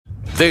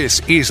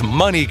This is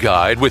Money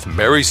Guide with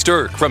Mary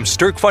Stirk from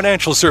Stirk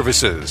Financial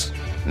Services.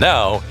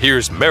 Now,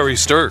 here's Mary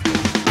Stirk.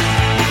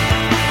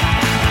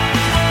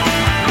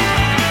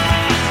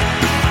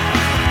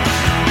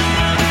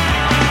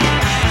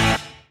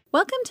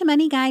 Welcome to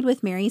Money Guide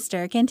with Mary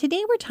Stirk, and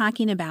today we're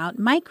talking about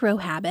micro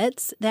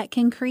habits that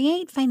can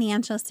create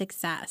financial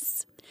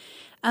success.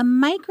 A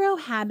micro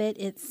habit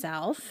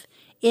itself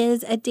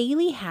is a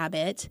daily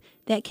habit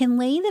that can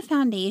lay the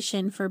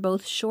foundation for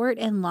both short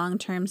and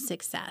long-term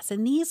success.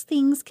 And these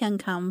things can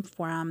come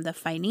from the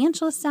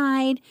financial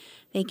side.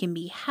 They can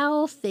be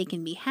health, they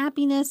can be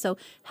happiness. So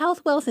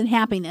health, wealth, and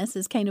happiness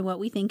is kind of what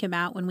we think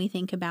about when we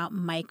think about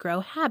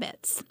micro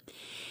habits.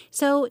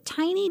 So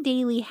tiny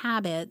daily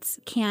habits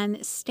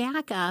can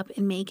stack up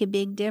and make a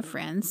big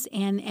difference.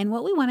 And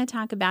what we want to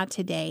talk about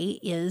today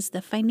is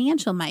the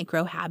financial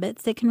micro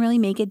habits that can really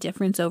make a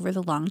difference over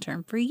the long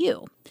term for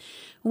you.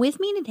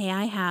 With me today,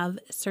 I have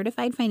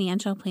certified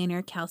financial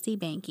planner Kelsey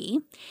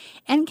Banky.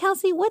 And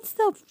Kelsey, what's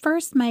the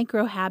first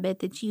micro habit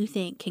that you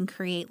think can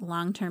create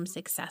long-term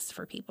success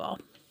for people?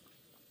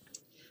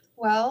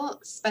 Well,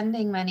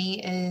 spending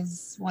money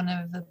is one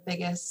of the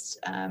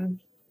biggest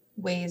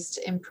ways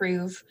to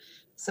improve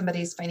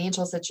somebody's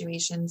financial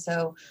situation.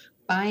 So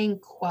buying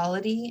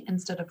quality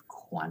instead of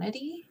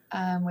quantity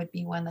would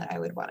be one that I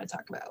would want to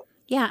talk about.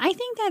 Yeah, I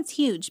think that's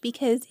huge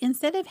because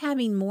instead of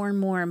having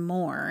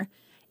more,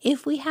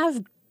 if we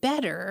have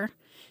better,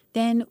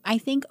 then I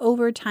think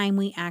over time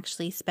we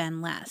actually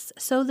spend less.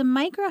 So the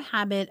micro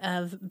habit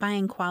of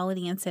buying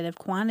quality instead of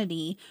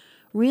quantity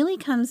really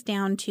comes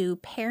down to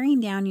paring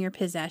down your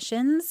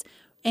possessions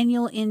and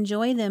you'll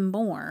enjoy them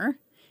more.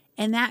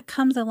 And that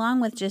comes along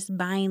with just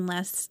buying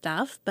less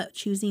stuff, but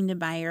choosing to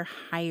buy your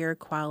higher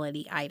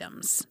quality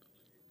items.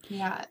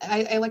 Yeah,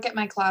 I look at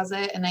my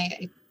closet and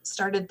I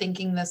started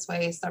thinking this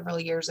way several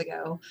years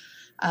ago.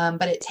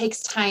 But it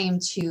takes time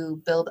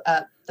to build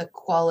up the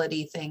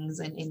quality things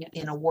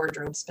in a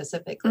wardrobe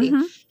specifically.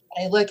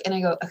 Mm-hmm. I look and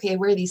I go, okay, I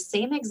wear these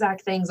same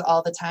exact things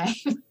all the time.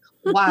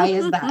 Why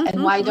is that?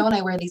 And why don't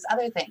I wear these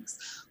other things?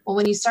 Well,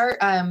 when you start,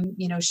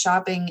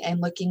 shopping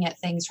and looking at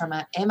things from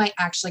am I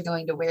actually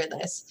going to wear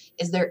this?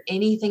 Is there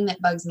anything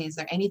that bugs me? Is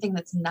there anything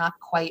that's not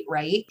quite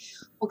right?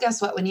 Well,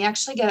 guess what? When you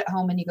actually get it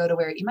home and you go to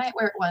wear it, you might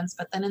wear it once,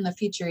 but then in the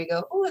future you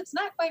go, oh, it's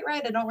not quite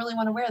right. I don't really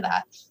want to wear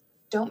that.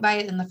 Don't buy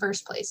it in the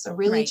first place. So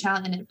really right.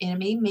 challenge, and it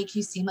may make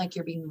you seem like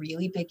you're being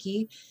really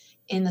picky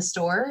in the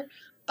store,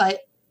 but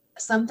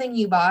something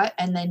you bought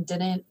and then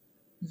didn't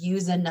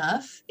use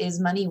enough is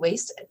money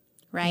wasted.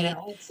 Right. You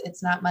know,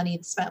 it's not money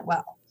spent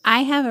well. I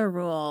have a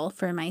rule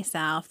for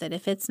myself that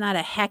if it's not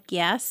a heck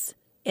yes,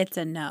 it's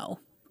a no.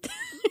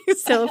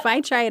 So if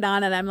I try it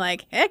on and I'm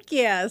like, heck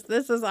yes,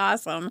 this is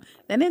awesome,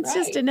 then it's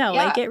just a no.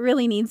 Yeah. Like it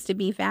really needs to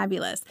be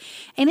fabulous.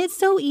 And it's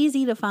so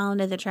easy to fall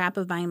into the trap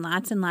of buying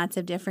lots and lots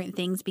of different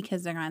things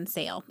because they're on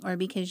sale or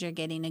because you're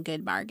getting a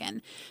good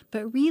bargain.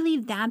 But really,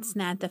 that's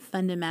not the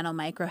fundamental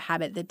micro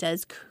habit that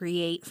does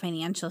create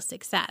financial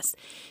success.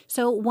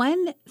 So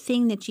one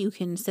thing that you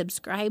can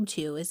subscribe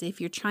to is if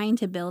you're trying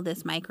to build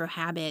this micro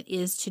habit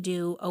is to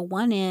do a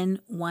 1 in,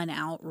 1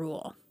 out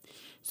rule.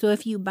 So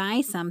if you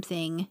buy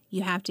something,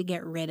 you have to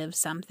get rid of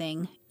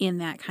something in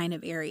that kind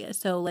of area.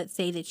 So let's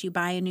say that you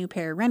buy a new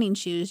pair of running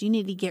shoes, you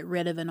need to get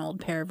rid of an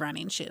old pair of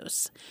running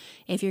shoes.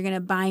 If you're going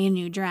to buy a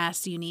new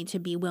dress, you need to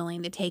be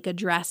willing to take a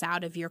dress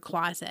out of your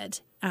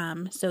closet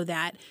so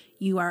that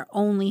you are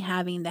only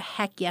having the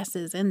heck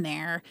yeses in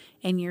there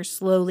and you're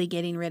slowly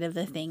getting rid of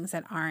the things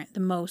that aren't the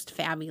most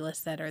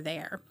fabulous that are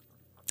there.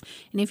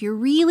 And if you're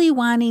really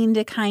wanting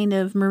to kind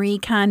of Marie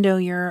Kondo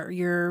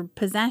your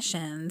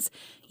possessions,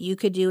 you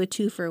could do a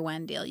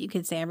 2-for-1 deal. You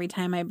could say every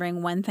time I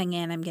bring one thing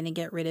in, I'm going to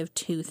get rid of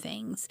 2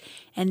 things.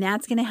 And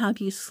that's going to help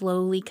you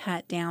slowly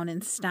cut down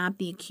and stop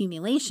the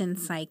accumulation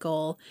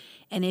cycle.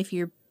 And if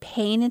you're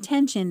paying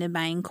attention to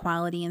buying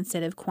quality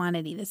instead of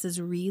quantity, this is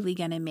really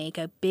going to make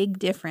a big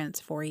difference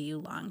for you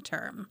long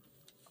term.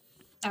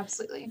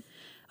 Absolutely.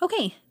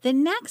 Okay, the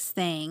next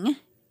thing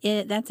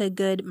that's a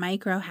good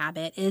micro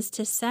habit is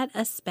to set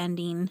a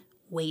spending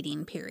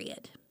waiting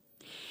period.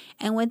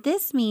 And what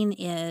this means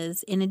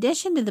is, in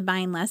addition to the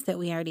buying less that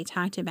we already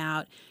talked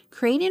about,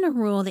 creating a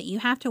rule that you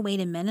have to wait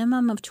a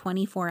minimum of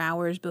 24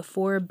 hours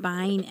before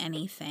buying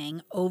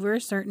anything over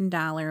a certain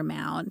dollar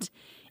amount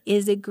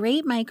is a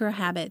great micro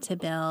habit to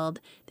build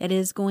that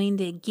is going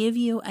to give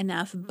you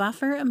enough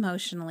buffer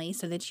emotionally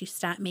so that you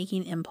stop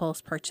making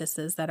impulse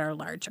purchases that are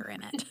larger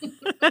in it.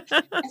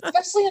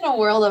 Especially in a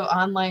world of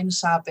online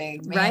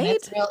shopping, man, right?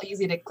 It's real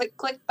easy to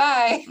click,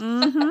 buy.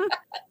 Mm-hmm.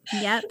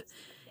 Yep.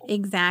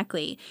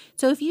 Exactly.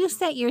 So if you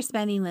set your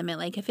spending limit,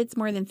 like if it's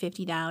more than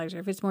 $50 or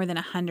if it's more than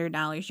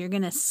 $100, you're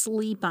going to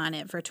sleep on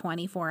it for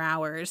 24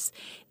 hours,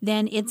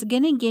 then it's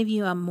going to give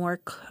you a more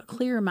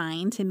clear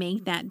mind to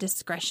make that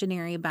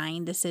discretionary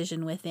buying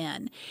decision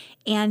within.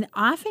 And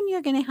often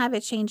you're going to have a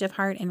change of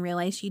heart and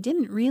realize you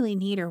didn't really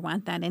need or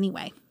want that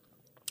anyway.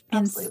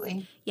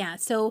 Absolutely. Yeah.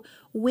 So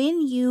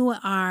when you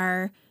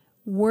are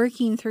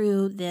working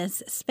through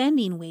this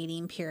spending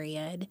waiting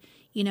period,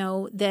 you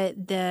know,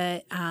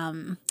 the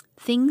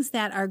Things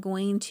that are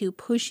going to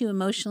push you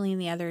emotionally in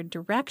the other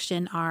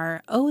direction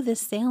are, oh, the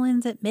sale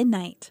ends at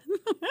midnight.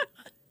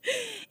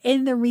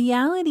 And the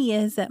reality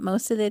is that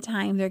most of the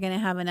time they're going to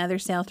have another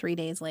sale 3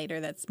 days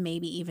later that's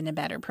maybe even a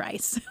better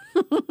price.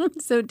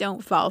 So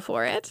don't fall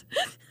for it.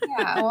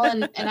 Yeah, well,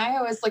 and I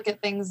always look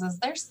at things as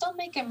they're still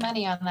making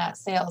money on that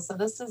sale. So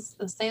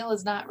the sale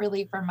is not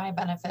really for my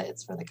benefit.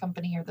 It's for the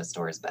company or the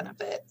store's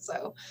benefit.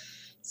 So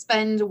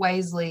spend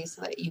wisely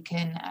so that you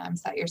can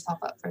set yourself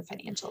up for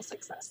financial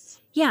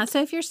success. Yeah,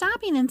 so if you're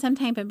shopping in some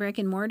type of brick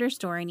and mortar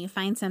store and you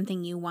find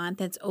something you want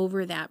that's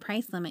over that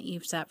price limit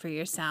you've set for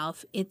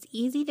yourself, it's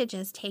easy to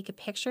just take a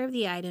picture of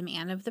the item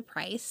and of the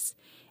price,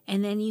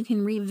 and then you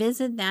can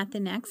revisit that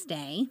the next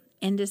day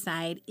and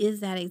decide, is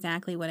that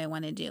exactly what I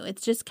want to do?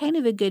 It's just kind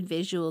of a good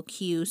visual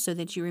cue so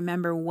that you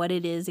remember what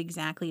it is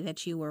exactly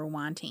that you were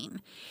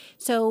wanting.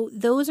 So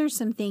those are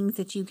some things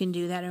that you can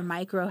do that are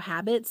micro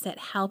habits that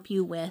help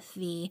you with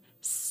the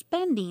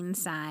spending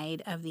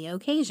side of the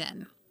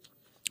equation.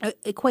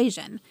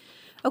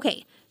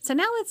 Okay, so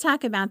now let's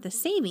talk about the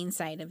saving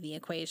side of the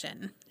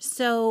equation.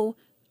 So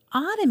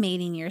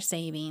automating your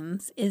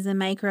savings is a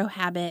micro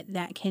habit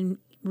that can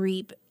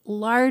reap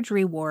large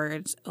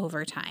rewards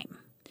over time.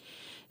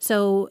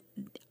 So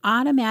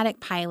automatic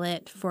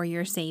pilot for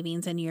your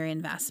savings and your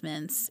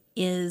investments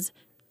is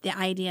the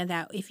idea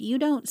that if you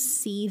don't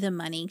see the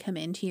money come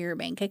into your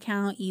bank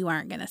account, you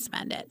aren't going to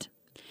spend it.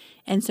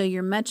 And so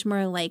you're much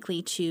more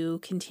likely to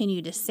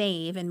continue to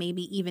save and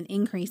maybe even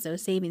increase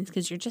those savings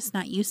because you're just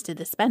not used to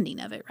the spending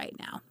of it right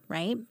now,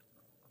 right?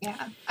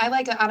 Yeah, I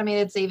like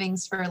automated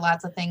savings for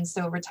lots of things.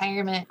 So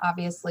retirement,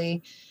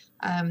 obviously,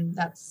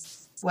 that's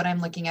what I'm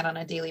looking at on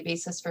a daily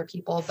basis for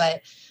people.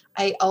 But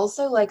I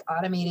also like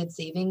automated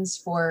savings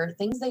for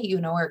things that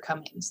you know are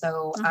coming.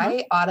 So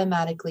I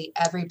automatically,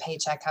 every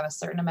paycheck, have a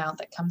certain amount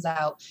that comes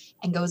out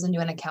and goes into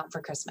an account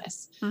for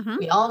Christmas.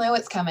 We all know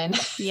it's coming.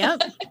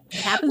 Yep. It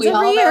happens We every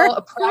all year. know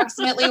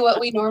approximately what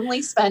we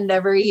normally spend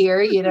every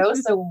year, you know,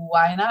 so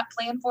why not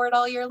plan for it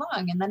all year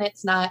long? And then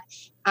it's not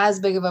as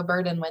big of a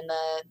burden when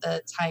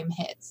the time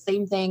hits.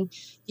 Same thing,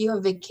 you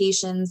have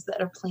vacations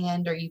that are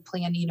planned, or you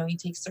plan, you know, you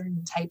take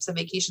certain types of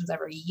vacations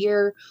every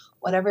year,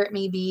 whatever it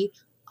may be,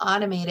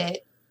 automate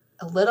it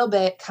a little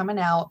bit coming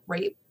out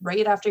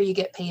right after you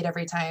get paid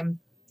every time.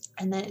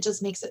 And then it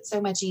just makes it so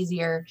much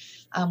easier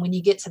when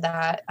you get to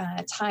that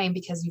time,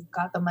 because you've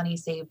got the money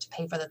saved to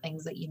pay for the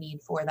things that you need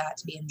for that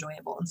to be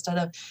enjoyable, instead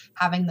of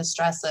having the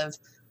stress of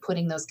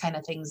putting those kind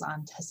of things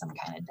onto some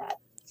kind of debt.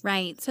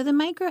 Right. So the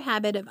micro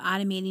habit of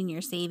automating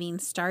your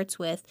savings starts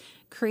with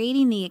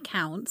creating the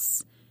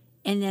accounts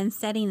and then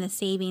setting the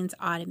savings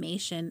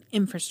automation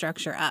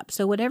infrastructure up.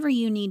 So whatever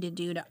you need to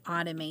do to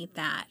automate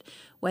that,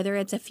 whether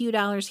it's a few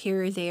dollars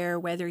here or there,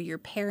 whether you're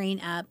pairing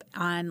up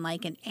on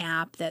like an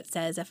app that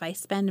says, if I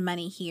spend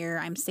money here,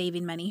 I'm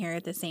saving money here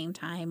at the same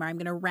time, or I'm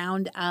going to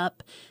round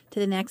up to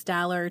the next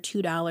 $1 or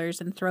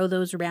 $2 and throw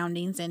those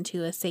roundings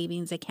into a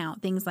savings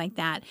account, things like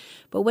that.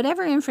 But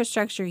whatever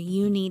infrastructure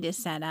you need to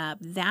set up,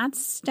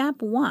 that's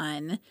step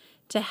one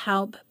to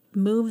help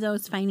move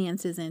those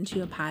finances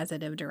into a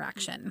positive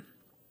direction.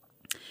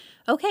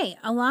 Okay,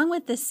 along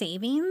with the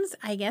savings,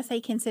 I guess I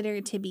consider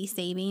it to be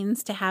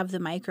savings to have the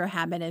micro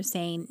habit of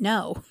saying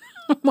no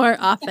more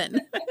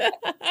often.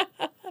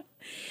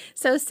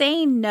 So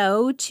saying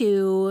no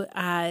to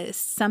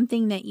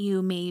something that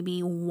you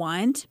maybe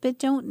want but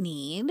don't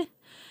need.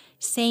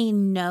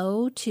 Saying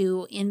no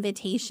to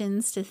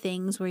invitations to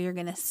things where you're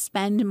going to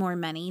spend more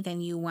money than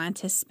you want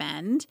to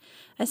spend,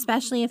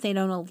 especially if they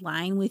don't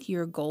align with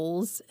your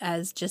goals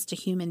as just a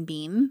human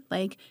being.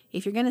 Like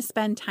if you're going to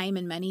spend time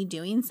and money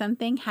doing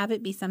something, have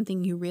it be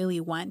something you really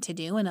want to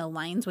do and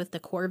aligns with the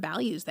core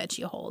values that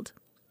you hold.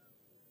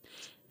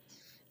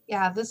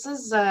 Yeah, this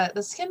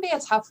can be a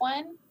tough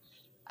one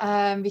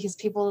because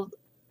people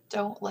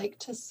don't like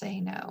to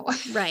say no.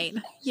 Right.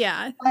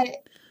 Yeah.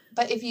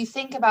 But if you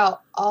think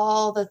about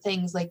all the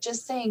things, like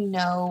just saying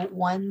no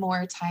one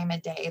more time a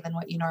day than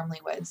what you normally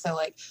would. So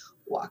like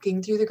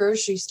walking through the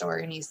grocery store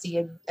and you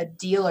see a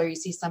deal, or you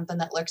see something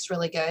that looks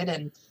really good,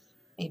 and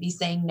maybe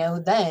saying no,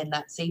 then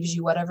that saves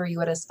you whatever you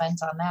would have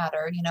spent on that.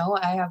 Or, you know,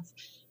 I have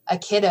a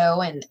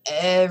kiddo, and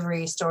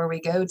every store we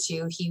go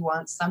to, he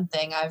wants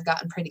something. I've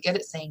gotten pretty good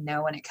at saying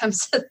no when it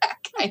comes to that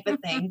kind of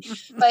thing.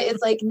 But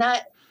it's like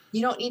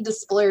you don't need to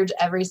splurge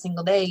every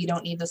single day. You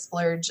don't need to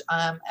splurge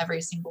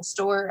every single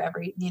store,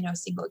 every, you know,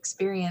 single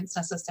experience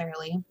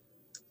necessarily.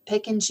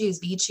 Pick and choose,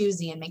 be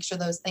choosy, and make sure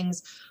those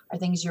things are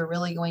things you're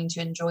really going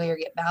to enjoy or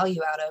get value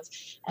out of.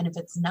 And if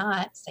it's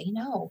not, say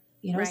no.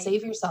 You know, right.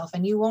 Save yourself,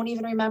 and you won't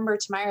even remember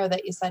tomorrow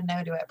that you said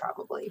no to it,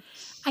 probably.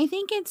 I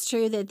think it's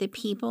true that the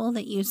people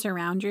that you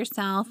surround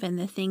yourself and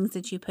the things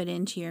that you put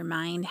into your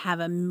mind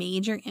have a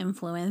major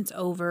influence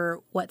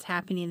over what's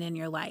happening in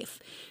your life.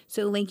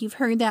 So like you've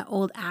heard that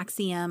old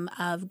axiom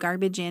of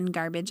garbage in,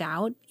 garbage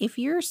out. If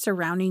you're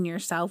surrounding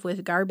yourself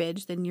with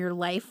garbage, then your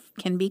life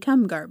can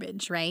become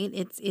garbage, right?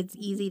 It's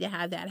easy to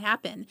have that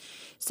happen.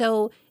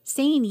 So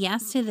saying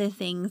yes to the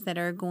things that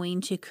are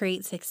going to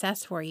create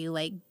success for you,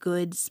 like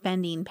good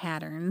spending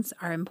patterns,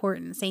 are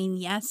important. Saying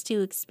yes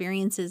to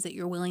experiences that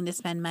you're willing to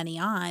spend money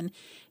on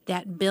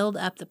that build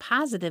up the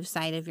positive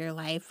side of your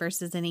life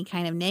versus any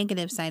kind of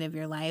negative side of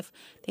your life,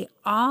 they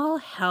all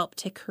help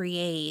to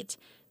create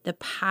the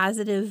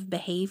positive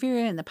behavior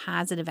and the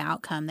positive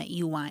outcome that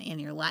you want in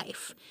your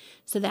life.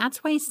 So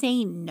that's why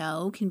saying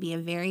no can be a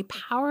very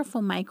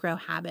powerful micro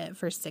habit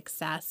for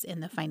success in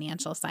the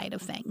financial side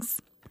of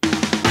things.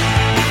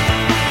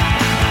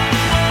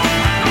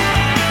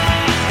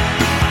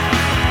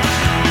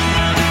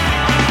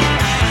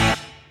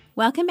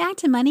 Welcome back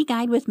to Money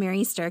Guide with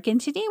Mary Stirk,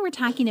 and today we're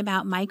talking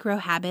about micro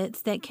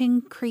habits that can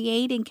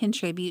create and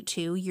contribute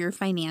to your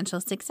financial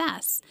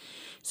success.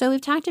 So we've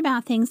talked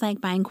about things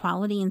like buying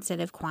quality instead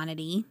of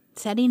quantity,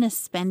 setting a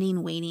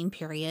spending waiting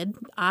period,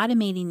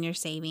 automating your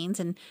savings,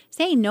 and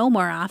saying no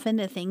more often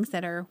to things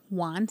that are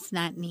wants,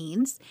 not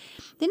needs.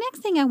 The next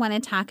thing I want to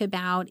talk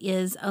about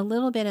is a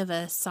little bit of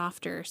a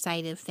softer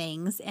side of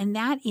things, and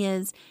that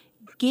is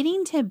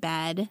getting to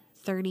bed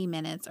 30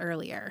 minutes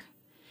earlier.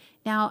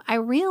 Now, I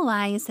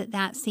realize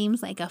that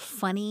seems like a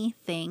funny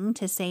thing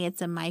to say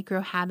it's a micro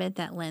habit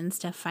that lends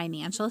to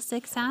financial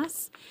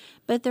success,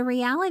 but the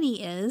reality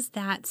is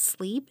that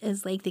sleep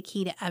is like the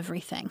key to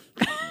everything.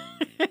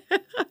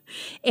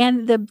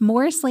 And the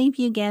more sleep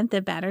you get,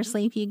 the better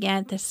sleep you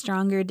get, the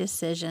stronger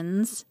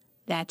decisions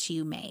that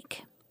you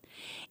make.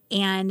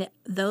 And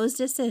those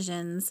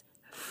decisions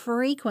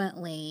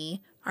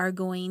frequently are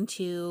going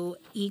to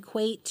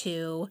equate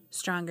to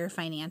stronger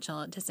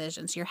financial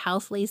decisions. Your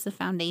health lays the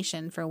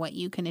foundation for what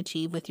you can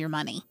achieve with your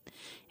money.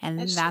 And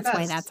that's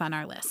why that's on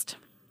our list.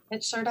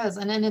 It sure does.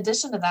 And in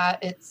addition to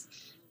that, it's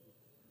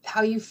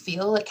how you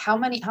feel. Like how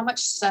much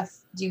stuff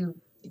do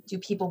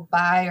people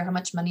buy, or how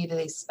much money do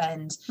they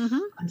spend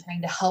on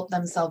trying to help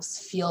themselves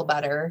feel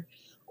better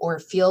or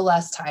feel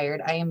less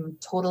tired? I am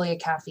totally a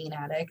caffeine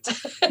addict.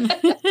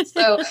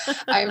 So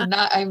I'm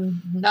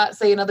not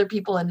saying other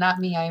people and not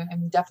me.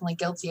 I'm definitely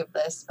guilty of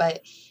this,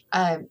 but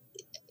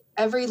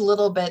every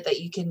little bit that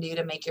you can do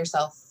to make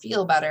yourself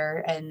feel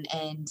better,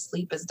 and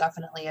sleep is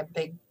definitely a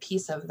big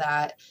piece of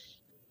that.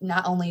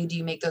 Not only do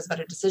you make those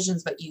better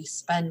decisions, but you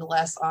spend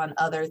less on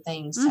other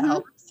things to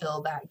help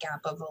fill that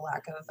gap of a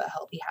lack of a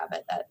healthy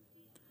habit that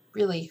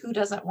really, who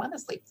doesn't want to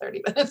sleep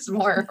 30 minutes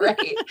more,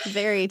 right?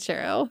 Very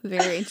true.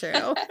 Very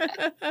true.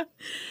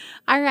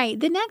 All right.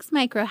 The next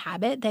micro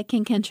habit that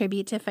can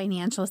contribute to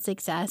financial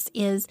success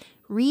is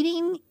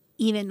reading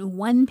even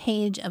one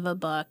page of a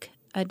book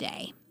a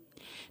day.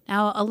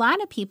 Now, a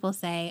lot of people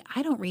say,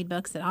 I don't read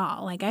books at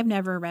all. Like, I've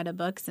never read a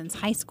book since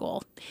high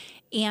school.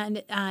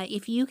 And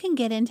if you can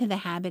get into the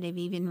habit of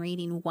even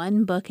reading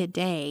one book a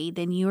day,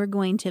 then you are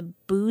going to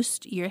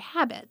boost your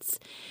habits.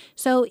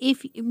 So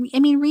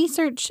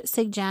research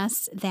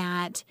suggests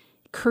that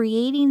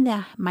creating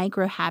the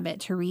micro habit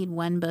to read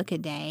one book a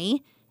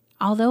day,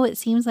 although it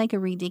seems like a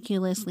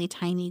ridiculously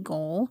tiny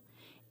goal,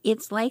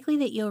 it's likely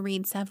that you'll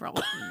read several.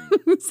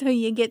 So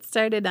you get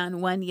started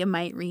on one, you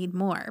might read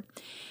more.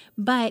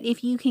 But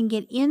if you can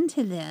get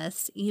into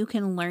this, you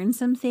can learn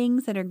some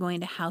things that are going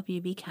to help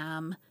you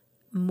become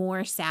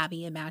more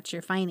savvy about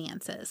your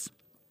finances.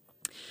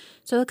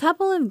 So a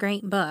couple of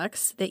great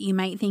books that you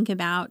might think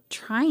about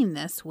trying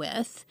this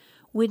with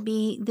would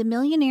be The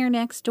Millionaire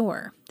Next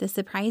Door, The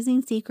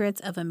Surprising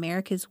Secrets of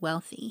America's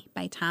Wealthy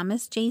by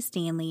Thomas J.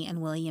 Stanley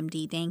and William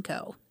D.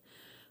 Danko,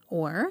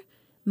 or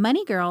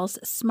Money Girls,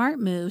 Smart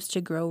Moves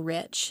to Grow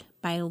Rich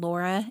by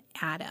Laura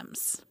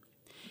Adams.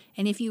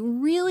 And if you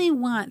really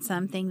want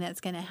something that's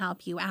going to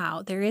help you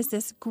out, there is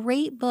this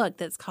great book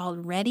that's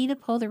called Ready to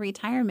Pull the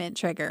Retirement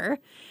Trigger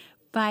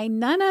by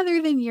none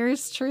other than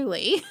yours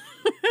truly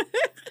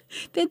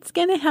that's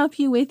going to help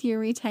you with your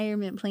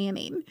retirement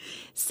planning.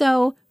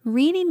 So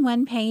reading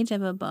one page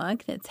of a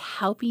book that's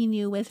helping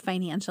you with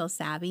financial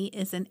savvy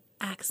is an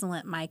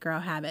excellent micro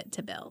habit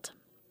to build.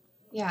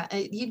 Yeah,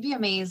 you'd be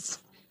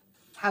amazed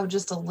how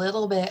just a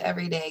little bit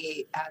every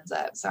day adds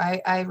up. So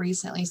I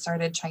recently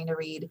started trying to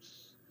read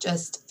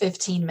just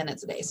 15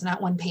 minutes a day. So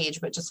not one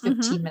page, but just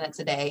 15 minutes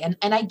a day.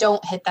 And I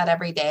don't hit that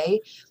every day,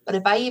 but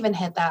if I even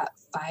hit that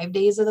 5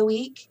 days of the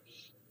week,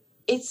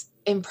 it's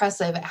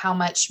impressive at how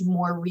much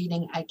more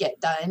reading I get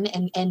done,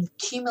 and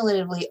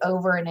cumulatively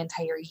over an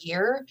entire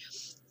year.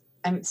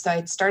 So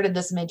I started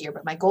this mid-year,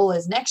 but my goal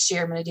is next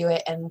year I'm going to do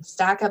it and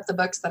stack up the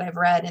books that I've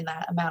read in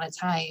that amount of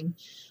time,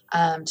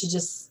 to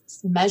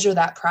just measure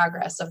that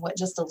progress of what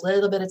just a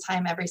little bit of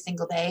time every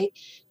single day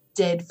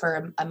did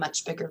for a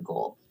much bigger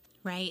goal.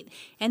 Right.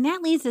 And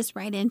that leads us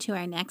right into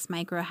our next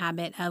micro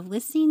habit of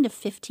listening to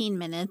 15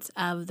 minutes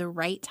of the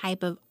right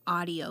type of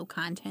audio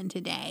content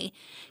a day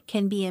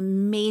can be a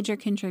major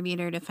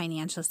contributor to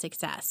financial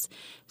success.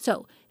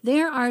 So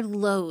there are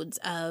loads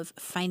of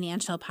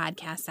financial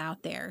podcasts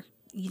out there.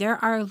 There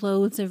are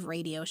loads of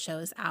radio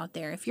shows out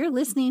there. If you're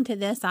listening to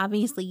this,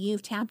 obviously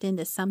you've tapped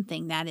into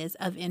something that is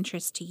of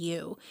interest to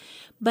you.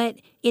 But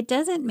it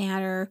doesn't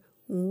matter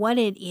what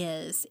it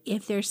is,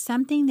 if there's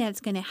something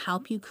that's going to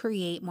help you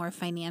create more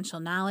financial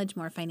knowledge,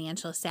 more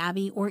financial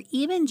savvy, or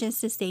even just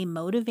to stay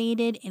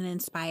motivated and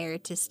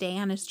inspired to stay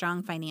on a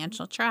strong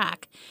financial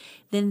track,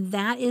 then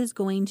that is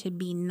going to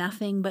be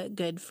nothing but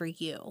good for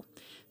you.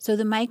 So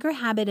the micro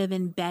habit of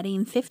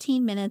embedding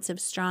 15 minutes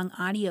of strong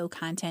audio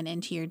content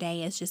into your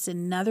day is just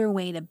another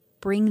way to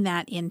bring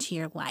that into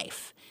your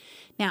life.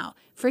 Now,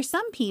 for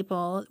some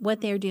people,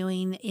 what they're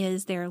doing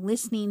is they're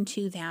listening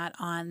to that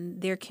on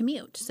their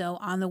commute, so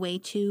on the way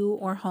to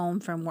or home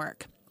from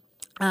work.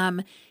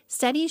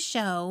 Studies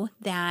show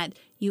that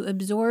you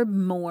absorb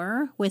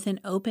more with an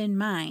open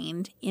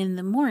mind in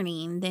the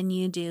morning than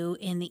you do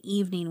in the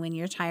evening when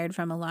you're tired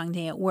from a long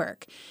day at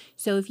work.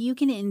 So if you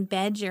can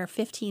embed your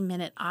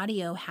 15-minute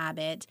audio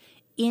habit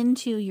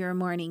into your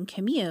morning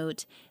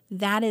commute,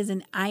 that is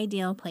an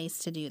ideal place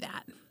to do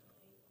that.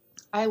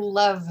 I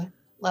love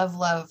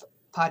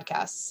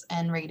podcasts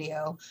and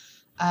radio.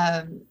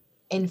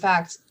 In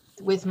fact,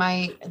 with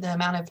the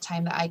amount of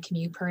time that I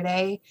commute per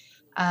day,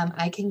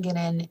 I can get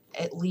in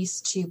at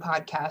least 2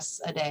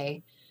 podcasts a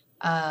day,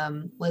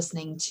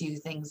 listening to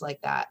things like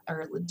that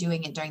or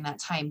doing it during that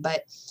time.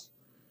 But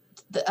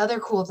the other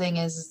cool thing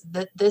is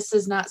that this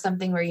is not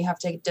something where you have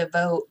to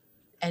devote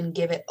and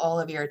give it all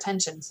of your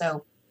attention.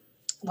 So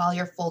while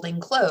you're folding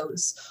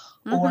clothes,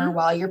 or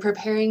while you're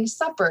preparing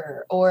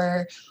supper,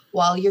 or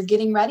while you're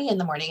getting ready in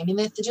the morning. I mean,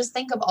 just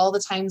think of all the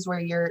times where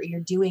you're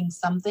doing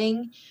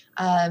something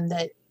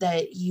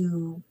that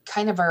you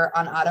kind of are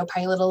on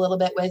autopilot a little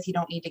bit with. You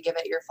don't need to give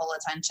it your full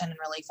attention and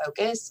really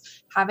focus.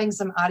 Having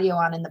some audio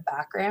on in the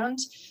background,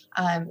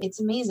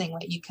 it's amazing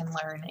what you can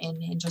learn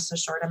in just a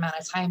short amount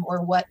of time,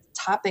 or what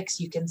topics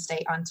you can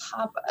stay on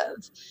top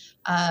of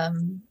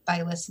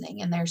by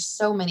listening. And there's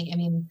so many. I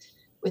mean,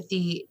 with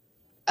the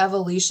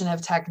evolution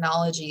of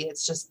technology,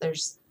 it's just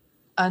there's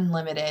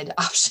unlimited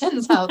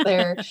options out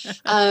there.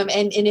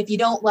 And if you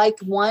don't like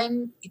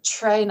one,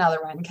 try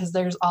another one, because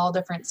there's all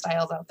different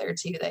styles out there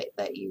too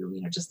that you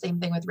know, just same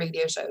thing with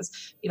radio shows.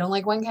 If you don't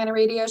like one kind of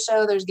radio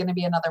show, there's going to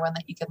be another one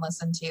that you can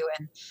listen to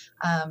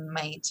and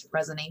might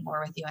resonate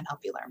more with you and help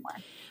you learn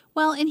more.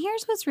 Well, and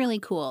here's what's really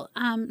cool.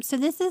 So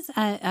this is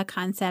a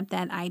concept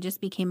that I just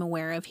became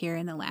aware of here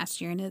in the last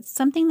year, and it's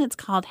something that's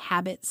called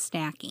habit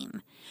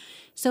stacking.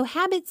 So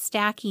habit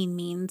stacking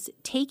means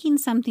taking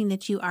something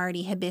that you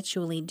already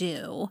habitually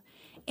do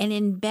and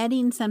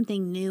embedding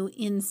something new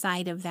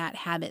inside of that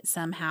habit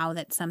somehow.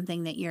 That's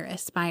something that you're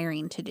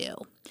aspiring to do.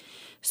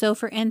 So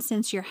for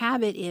instance, your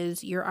habit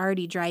is you're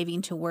already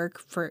driving to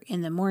work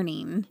in the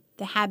morning.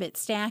 The habit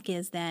stack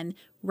is then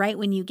right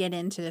when you get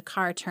into the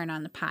car, turn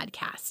on the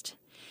podcast.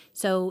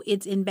 So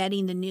it's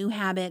embedding the new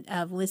habit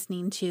of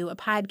listening to a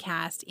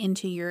podcast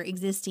into your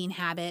existing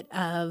habit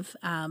of,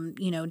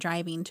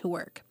 driving to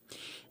work.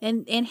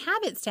 And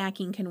habit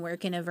stacking can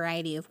work in a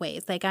variety of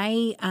ways. Like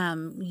I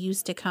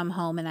used to come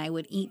home and I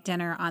would eat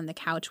dinner on the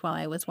couch while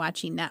I was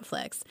watching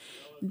Netflix.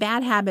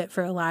 Bad habit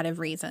for a lot of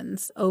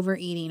reasons.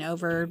 Overeating,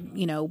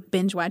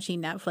 binge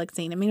watching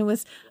Netflixing. I mean,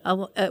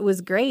 it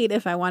was great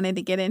if I wanted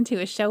to get into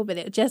a show, but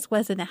it just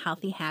wasn't a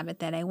healthy habit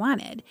that I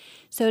wanted.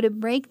 So to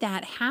break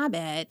that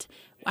habit,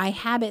 I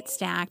habit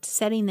stacked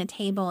setting the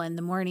table in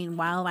the morning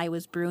while I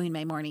was brewing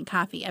my morning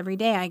coffee. Every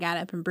day I got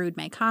up and brewed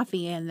my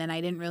coffee, and then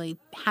I didn't really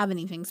have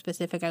anything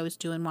specific I was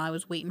doing while I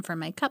was waiting for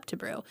my cup to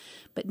brew.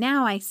 But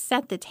now I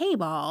set the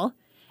table,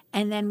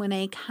 and then when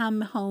I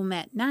come home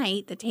at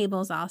night, the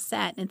table's all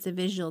set, and it's a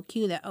visual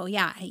cue that, oh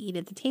yeah, I eat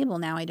at the table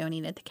now, I don't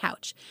eat at the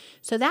couch.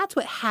 So that's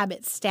what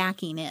habit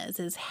stacking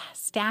is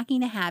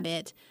stacking a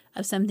habit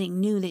of something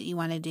new that you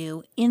want to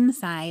do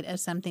inside of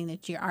something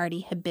that you're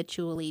already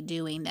habitually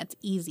doing that's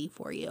easy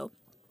for you.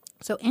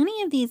 So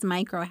any of these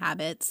micro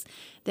habits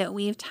that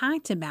we've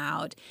talked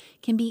about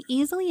can be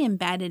easily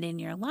embedded in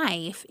your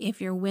life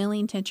if you're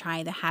willing to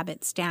try the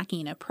habit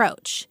stacking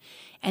approach.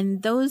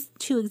 And those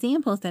 2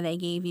 examples that I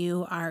gave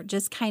you are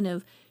just kind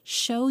of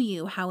show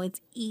you how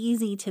it's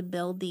easy to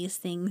build these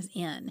things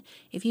in.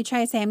 If you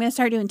try to say, I'm going to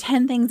start doing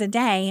 10 things a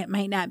day, it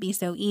might not be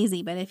so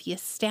easy. But if you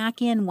stack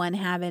in one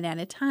habit at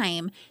a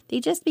time, they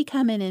just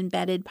become an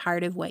embedded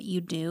part of what you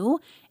do.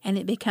 And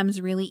it becomes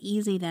really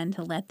easy then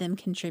to let them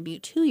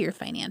contribute to your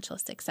financial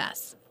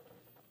success.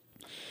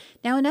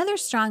 Now, another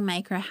strong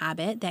micro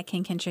habit that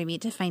can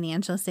contribute to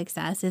financial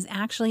success is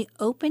actually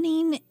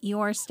opening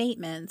your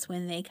statements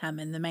when they come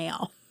in the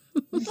mail.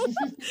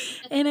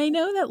 And I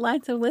know that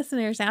lots of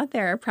listeners out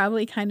there are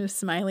probably kind of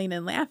smiling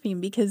and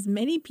laughing because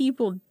many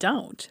people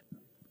don't.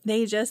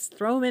 They just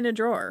throw them in a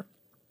drawer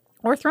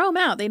or throw them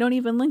out. They don't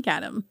even look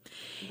at them.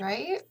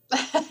 Right?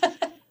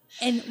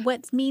 And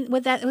what's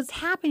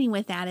happening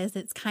with that is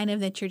it's kind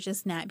of that you're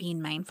just not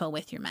being mindful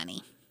with your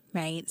money.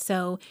 Right?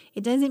 So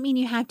it doesn't mean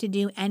you have to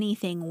do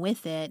anything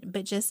with it,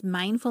 but just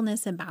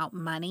mindfulness about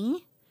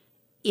money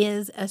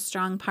is a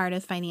strong part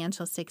of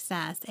financial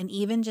success. And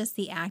even just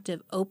the act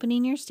of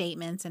opening your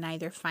statements and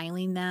either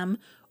filing them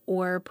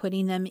or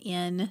putting them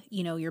in,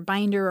 your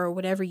binder or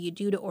whatever you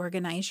do to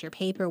organize your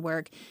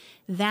paperwork,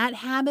 that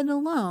habit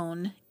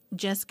alone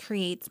just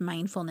creates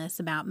mindfulness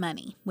about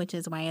money, which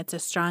is why it's a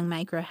strong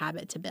micro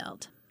habit to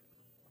build.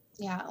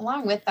 Yeah.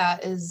 Along with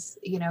that is,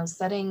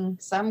 setting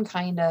some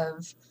kind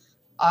of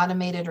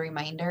automated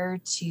reminder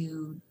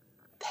to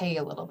pay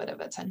a little bit of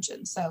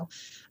attention. So,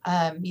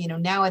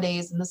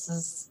 nowadays, and this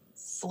is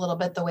a little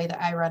bit the way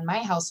that I run my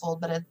household,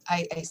 but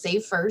I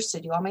save first. I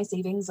do all my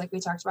savings like we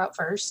talked about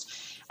first.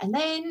 And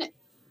then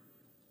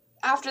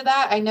after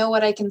that, I know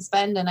what I can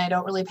spend, and I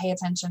don't really pay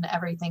attention to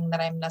everything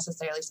that I'm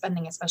necessarily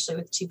spending, especially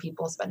with 2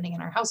 people spending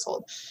in our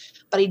household.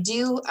 But I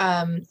do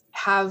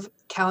have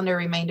calendar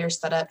reminders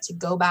set up to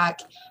go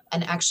back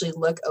and actually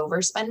look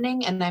over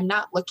spending. And I'm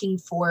not looking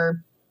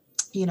for,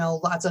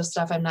 lots of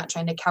stuff. I'm not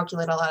trying to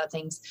calculate a lot of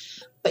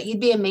things, but you'd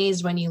be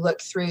amazed when you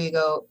look through, you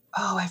go,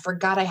 oh, I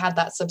forgot I had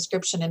that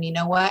subscription. And you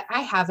know what?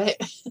 I have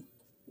it.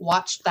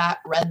 Watched that,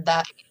 read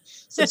that.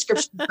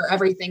 Subscription for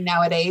everything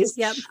nowadays.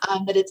 Yep.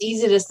 That it's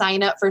easy to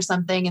sign up for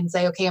something and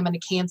say, okay, I'm going to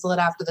cancel it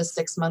after the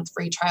 6-month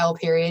free trial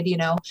period.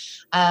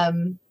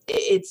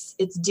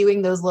 It's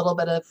doing those little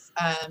bit of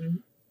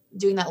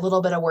doing that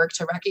little bit of work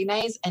to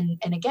recognize. And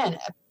again,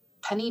 a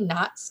penny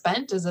not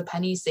spent is a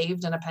penny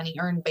saved and a penny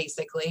earned,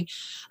 basically.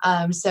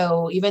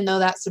 So even though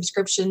that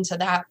subscription to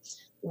that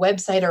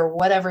website or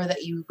whatever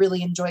that you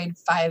really enjoyed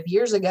 5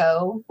 years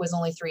ago was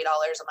only $3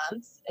 a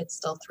month, it's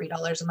still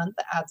 $3 a month.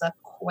 That adds up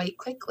quite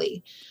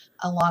quickly.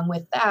 Along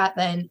with that,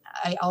 then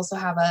I also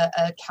have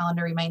a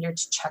calendar reminder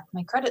to check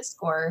my credit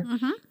score,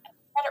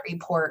 credit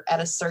report at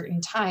a certain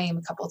time,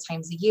 a couple of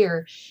times a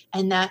year.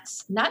 And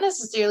that's not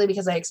necessarily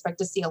because I expect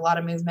to see a lot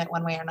of movement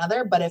one way or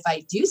another, but if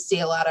I do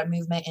see a lot of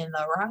movement in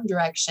the wrong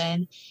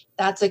direction,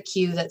 that's a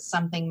cue that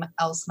something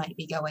else might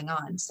be going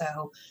on.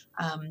 So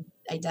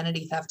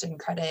identity theft and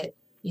credit,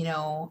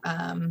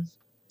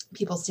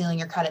 people stealing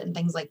your credit and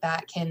things like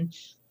that can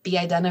be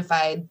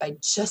identified by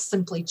just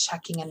simply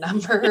checking a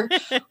number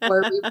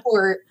or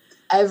report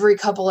every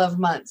couple of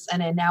months.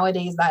 And then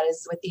nowadays that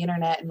is, with the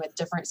internet and with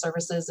different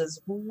services,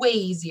 is way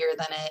easier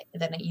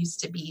than it used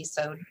to be.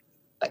 So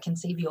that can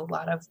save you a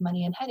lot of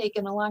money and headache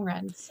in the long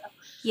run. So.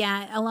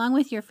 Yeah. Along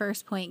with your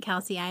first point,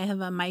 Kelsey, I have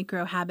a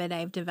micro habit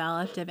I've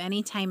developed of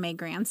any time my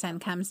grandson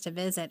comes to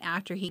visit,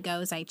 after he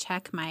goes, I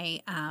check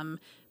my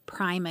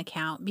Prime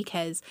account,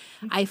 because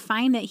I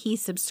find that he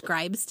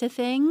subscribes to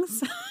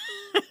things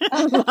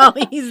while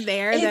he's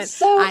there that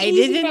so I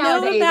didn't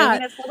know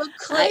about. It's little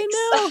clicks,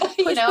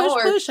 I know.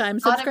 Push. I'm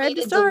subscribed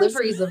to Stars.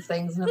 Deliveries of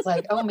things, and it's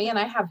like, oh man,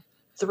 I have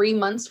 3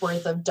 months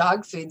worth of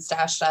dog food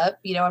stashed up.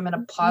 I'm going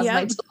to pause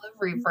my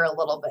delivery for a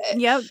little bit.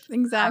 Yep,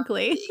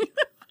 exactly.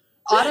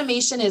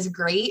 Automation is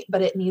great,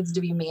 but it needs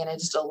to be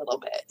managed a little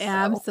bit. So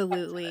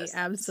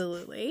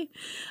Absolutely.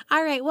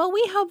 All right. Well,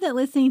 we hope that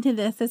listening to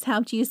this has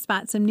helped you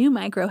spot some new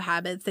micro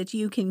habits that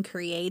you can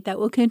create that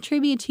will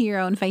contribute to your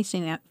own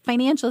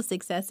financial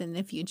success in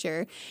the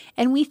future.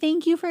 And we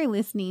thank you for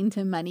listening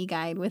to Money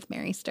Guide with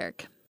Mary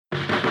Stirk.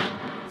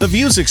 The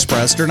views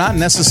expressed are not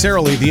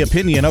necessarily the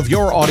opinion of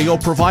your audio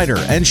provider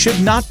and should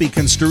not be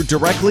construed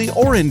directly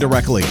or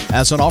indirectly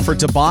as an offer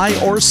to buy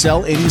or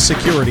sell any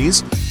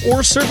securities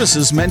or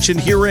services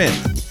mentioned herein.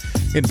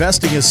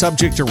 Investing is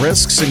subject to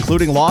risks,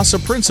 including loss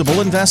of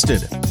principal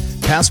invested.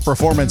 Past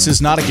performance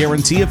is not a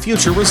guarantee of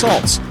future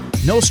results.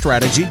 No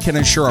strategy can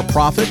ensure a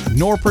profit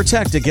nor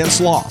protect against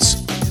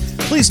loss.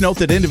 Please note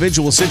that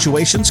individual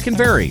situations can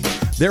vary.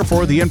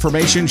 Therefore, the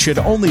information should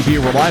only be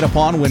relied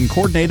upon when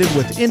coordinated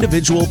with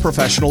individual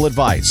professional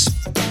advice.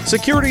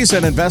 Securities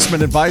and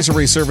investment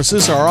advisory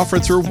services are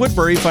offered through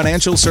Woodbury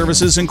Financial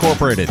Services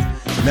Incorporated,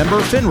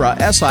 member FINRA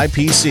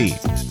SIPC.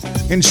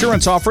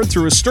 Insurance offered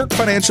through Stirk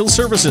Financial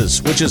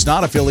Services, which is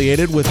not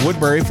affiliated with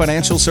Woodbury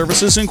Financial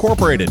Services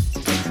Incorporated.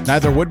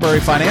 Neither Woodbury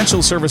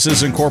Financial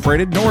Services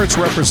Incorporated nor its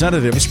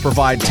representatives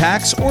provide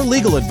tax or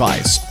legal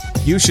advice.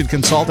 You should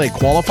consult a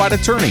qualified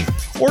attorney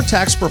or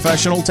tax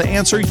professional to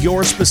answer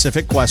your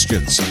specific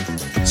questions.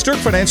 Stirk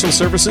Financial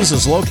Services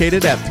is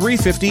located at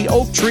 350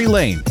 Oak Tree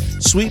Lane,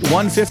 Suite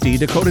 150,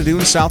 Dakota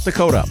Dunes, South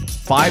Dakota,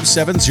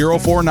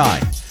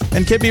 57049,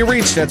 and can be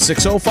reached at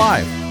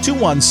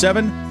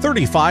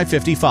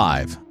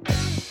 605-217-3555.